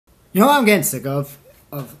You know what I'm getting sick of?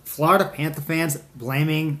 Of Florida Panther fans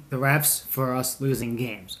blaming the refs for us losing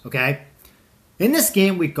games, okay? In this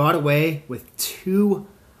game, we got away with 2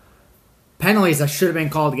 penalties that should have been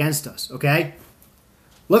called against us, okay?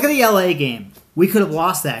 Look at the LA game. We could have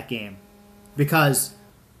lost that game because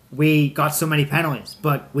we got so many penalties,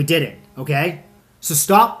 but we didn't, okay? So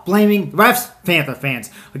stop blaming the refs, Panther fans.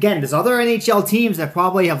 Again, there's other NHL teams that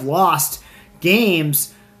probably have lost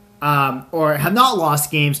games or have not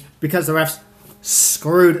lost games because the refs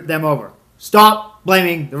screwed them over. Stop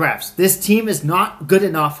blaming the refs. This team is not good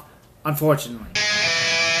enough, unfortunately.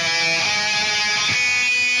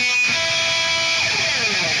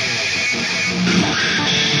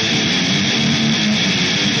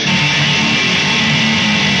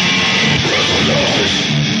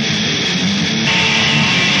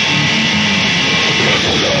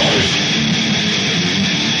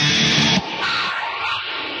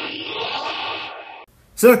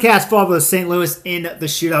 So the Cats fall with St. Louis in the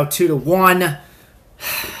shootout 2-1.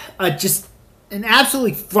 Just an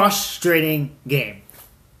absolutely frustrating game.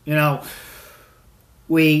 You know,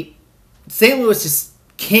 St. Louis just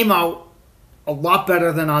came out a lot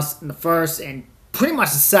better than us in the first and pretty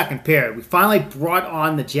much the second period. We finally brought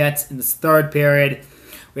on the Jets in this third period.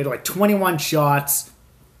 We had like 21 shots.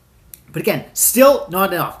 But again, still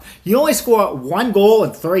not enough. You only score 1 goal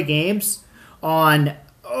in 3 games on,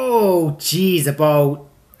 about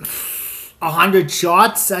 100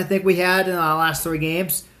 shots I think we had in our last 3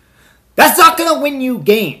 games. That's not going to win you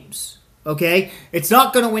games, okay? It's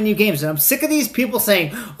not going to win you games. And I'm sick of these people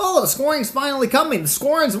saying, oh, the scoring's finally coming.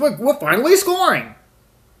 We're finally scoring.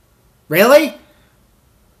 Really?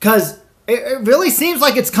 Because it really seems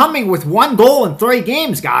like it's coming with 1 goal in 3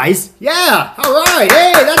 games, guys. Yeah, all right.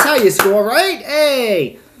 Hey, that's how you score, right?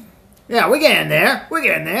 Hey. Yeah, we're getting there. We're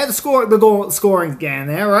getting there. The goal scoring's getting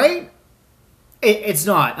there, right? It's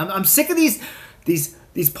not. I'm sick of these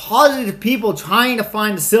positive people trying to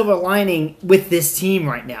find the silver lining with this team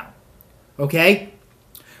right now. Okay?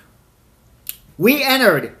 We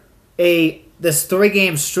entered this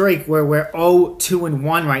 3-game streak where we're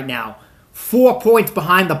 0-2-1 right now. 4 points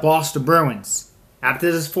behind the Boston Bruins.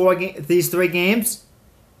 After these 3 games,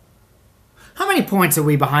 how many points are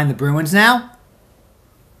we behind the Bruins now?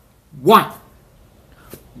 1.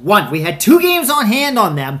 We had 2 games on hand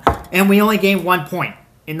on them, and we only gained 1 point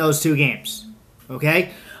in those 2 games.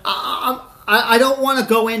 Okay? I don't want to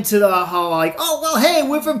go into hey,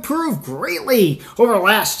 we've improved greatly over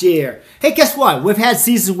last year. Hey, guess what? We've had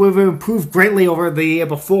seasons where we've improved greatly over the year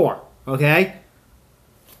before. Okay?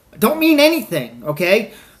 Don't mean anything.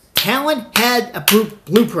 Okay? Talent had a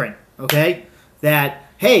blueprint. Okay? That,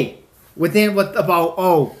 hey, within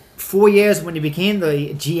about 4 years when he became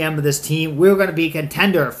the GM of this team, we were going to be a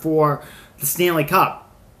contender for the Stanley Cup.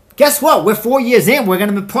 Guess what? We're 4 years in. We're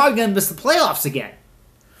probably going to miss the playoffs again.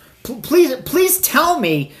 Please tell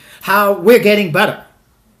me how we're getting better.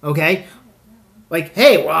 Okay? Like,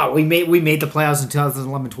 hey, wow, we made the playoffs in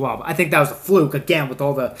 2011-12. I think that was a fluke, again, with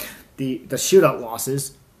all the shootout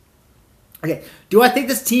losses. Okay, do I think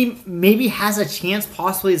this team maybe has a chance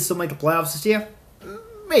possibly to still make the playoffs this year?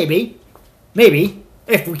 Maybe.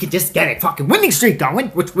 If we could just get a fucking winning streak going,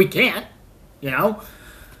 which we can't, you know.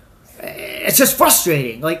 It's just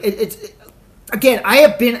frustrating. Like, again, I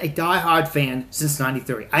have been a diehard fan since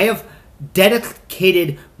 '93. I have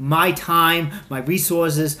dedicated my time, my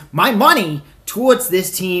resources, my money towards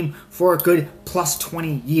this team for a good plus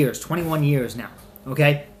 20 years, 21 years now,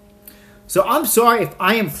 okay? So I'm sorry if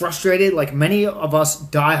I am frustrated, like many of us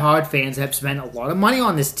diehard fans have spent a lot of money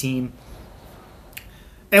on this team,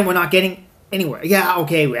 and we're not getting anywhere. Yeah,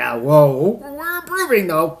 okay, yeah, whoa, we're improving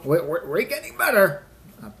though. We're getting better.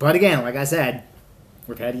 But again, like I said,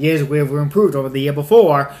 we've had years where we've improved over the year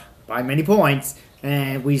before by many points,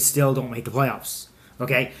 and we still don't make the playoffs.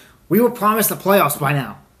 Okay? We were promised the playoffs by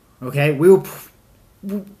now. Okay? I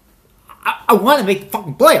want to make the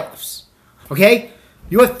fucking playoffs. Okay?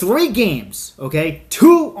 You have 3 games, okay?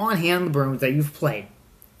 2 on hand on the Bruins that you've played,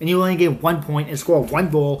 and you only get 1 point and score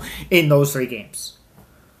 1 goal in those 3 games.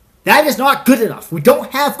 That is not good enough. We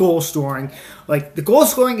don't have goal scoring. Like, the goal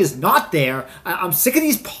scoring is not there. I'm sick of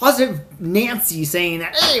these positive Nancy saying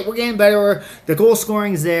that, hey, we're getting better. The goal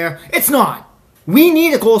scoring is there. It's not. We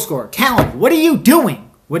need a goal scorer. Talent, what are you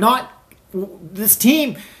doing? This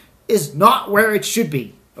team is not where it should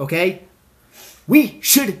be, okay? We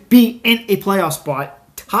should be in a playoff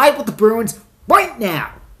spot, tied with the Bruins right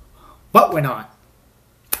now. But we're not.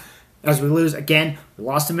 As we lose again, we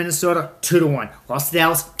lost to Minnesota 2-1. Lost to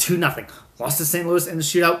Dallas 2-0. Lost to St. Louis in the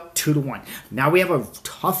shootout 2-1. Now we have a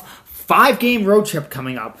tough 5-game road trip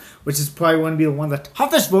coming up, which is probably going to be one of the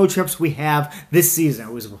toughest road trips we have this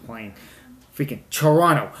season. We're playing freaking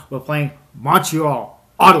Toronto. We're playing Montreal,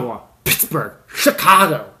 Ottawa, Pittsburgh,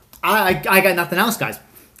 Chicago. I got nothing else, guys.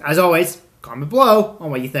 As always, comment below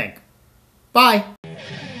on what you think. Bye.